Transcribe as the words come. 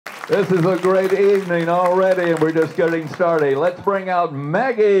This is a great evening already, and we're just getting started. Let's bring out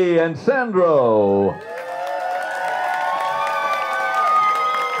Maggie and Sandro.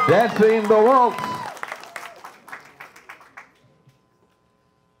 Dancing the waltz.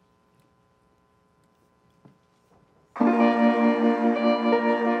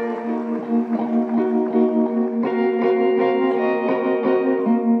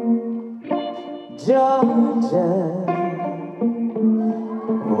 Georgia,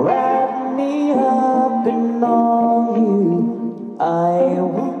 wrap me up in all you, I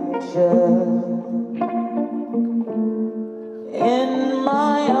want you. In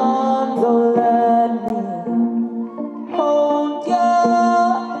my arms, oh let me hold you.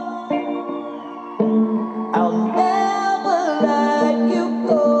 I'll never let you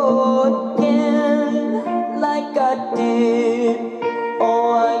go again like I did.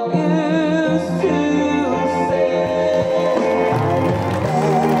 Oh, I used to.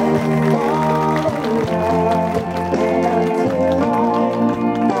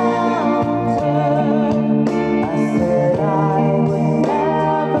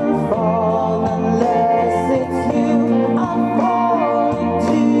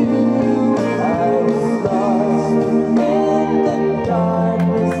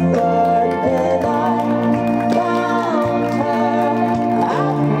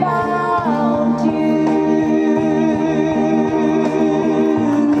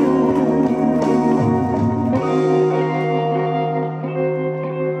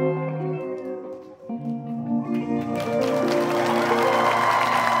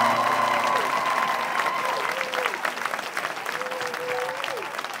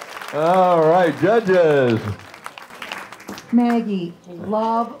 All right, judges. Maggie,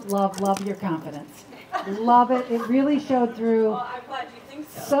 love, love, love your confidence. Love it. It really showed through. Well, I'm glad you think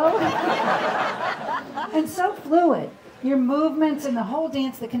so. And so fluid. Your movements and the whole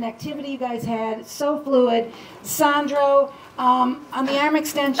dance, the connectivity you guys had, so fluid. Sandro, on the arm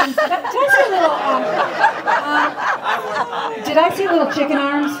extensions, did I see little chicken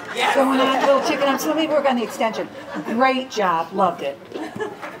arms going on? Little chicken arms. So let me work on the extension. Great job. Loved it.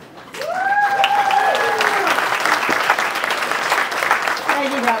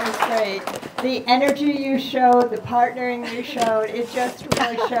 Maggie, that was great. The energy you showed, the partnering you showed, it just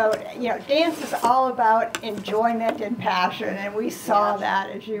really showed, you know, dance is all about enjoyment and passion, and we saw that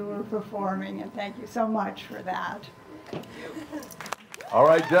as you were performing, and thank you so much for that. All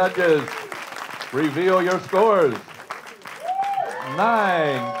right, judges, reveal your scores.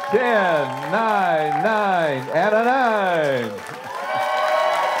 9, 10, 9, 9, and a 9.